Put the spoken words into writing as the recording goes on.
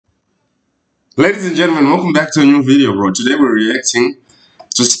Ladies and gentlemen, welcome back to a new video, bro. Today we're reacting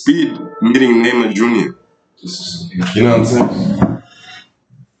to Speed meeting Neymar Jr. You know what I'm saying?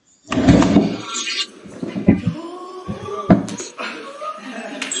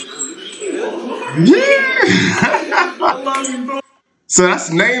 Yeah! So that's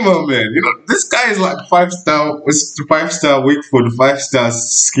Neymar, man. You know, this guy is like five-star weak food, 5-star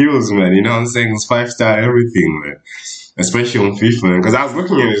skills, man. You know what I'm saying? It's 5-star everything, man. Especially on FIFA, man. Because I was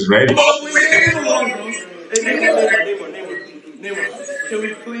looking at his rating. Can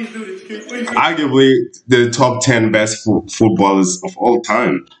we please do this? Can we please do this? Arguably the top 10 best footballers of all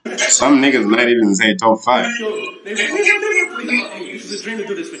time. Some niggas might even say top 5. This is a dream to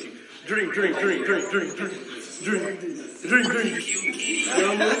do this with you. Dream.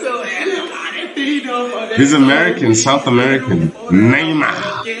 He's American, South American.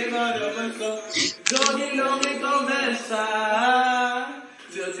 Neymar.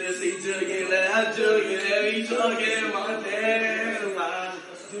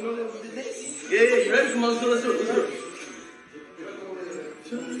 Yeah, you ready? Come on, let's do it.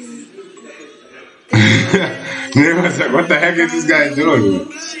 Neymar's like, what the heck is this guy doing?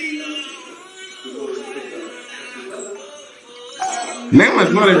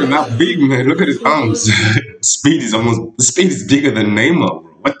 Neymar's not even that big, man. Look at his arms. Speed is bigger than Neymar,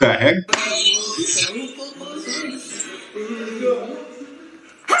 bro. What the heck?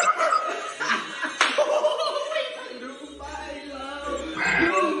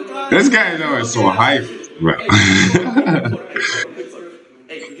 This guy is always so hype, bro.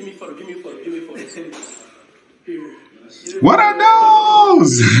 Hey, give me a photo. Here. What are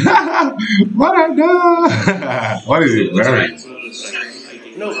those? What are those? What is it wearing?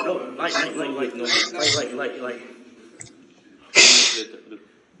 No,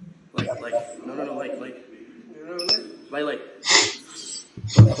 like.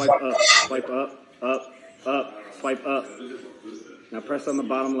 Swipe up. Now press on the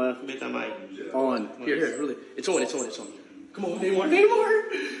bottom left. On. Here, really. It's on. Come on, Neymar.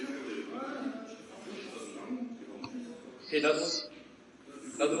 Hey,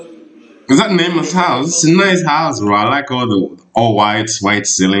 another one. Is that Neymar's house? It's a nice house, bro. I like all white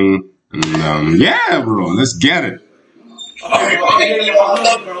ceiling. And yeah, bro, let's get it. Bro. Hey.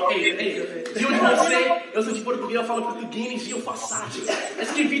 Viu onde você? Eu sou de Portugal, eu falo português e eu faço sade.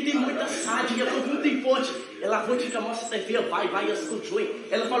 Essa TV tem muita sade, eu tô muito forte. Ela vai ficar mostra TV, vai, eu sou Joey.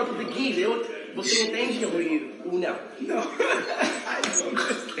 Ela fala português, você entende o não? Não.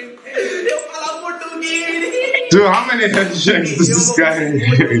 Eu falo português. Dude, how many handshakes does this guy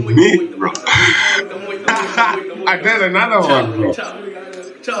need, bro? I got another one, bro.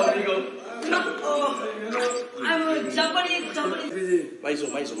 Ciao, amigo. I'm Japanese. Mais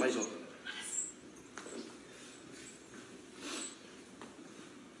um.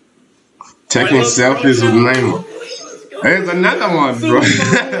 Taking selfies with Neymar. There's another one, bro.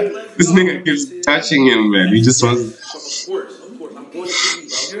 This nigga keeps touching him, man. He just wants. Of course. I'm going to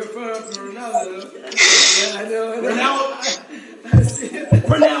see you, bro. You're from Ronaldo. Yeah, I know.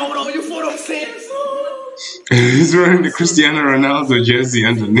 Ronaldo, you for them fans. He's wearing the Cristiano Ronaldo jersey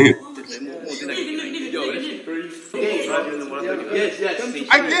underneath. Yes.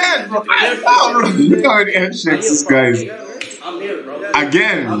 Again, bro. Look how many handshakes this guy is. I'm there, bro.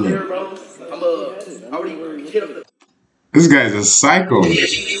 Again, I'm there, bro. I'm already hit up the. This guy's a psycho. When I'm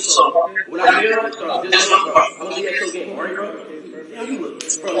there, I'm gonna be at your game, alright, bro? How you look,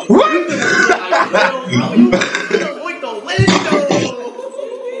 bro? What? Wait the window.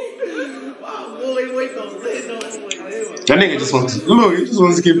 Wow, boy, wait the window. That nigga just wants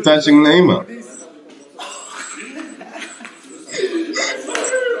to keep touching Neymar.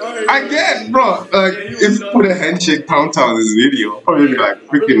 Again, bro, like, if you put a handshake counter on this video, probably be like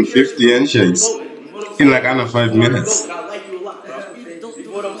freaking 50 handshakes in like under 5 minutes.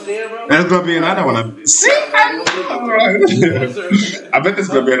 There's gonna be another one. I bet there's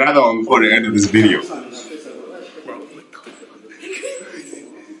gonna be another one before the end of this video.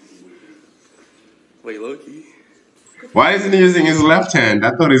 Wait, Loki. Why isn't he using his left hand?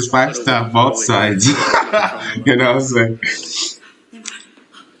 I thought he's 5-star both sides. You know what I'm saying?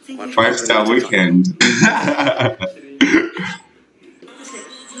 5-star weekend.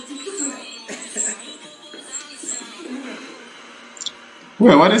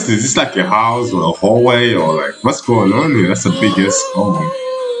 Wait, what is this? Is this like a house or a hallway or like what's going on here? That's the biggest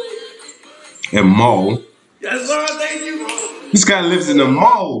a mall. Yes, sir, thank you, bro. This guy lives in a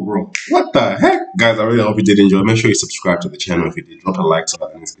mall, bro. What the heck? Guys, I really hope you did enjoy. Make sure you subscribe to the channel if you did. Drop a like so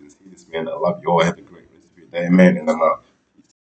that others can see this, man. I love you all. Have a great rest of your day, man. And I'm out.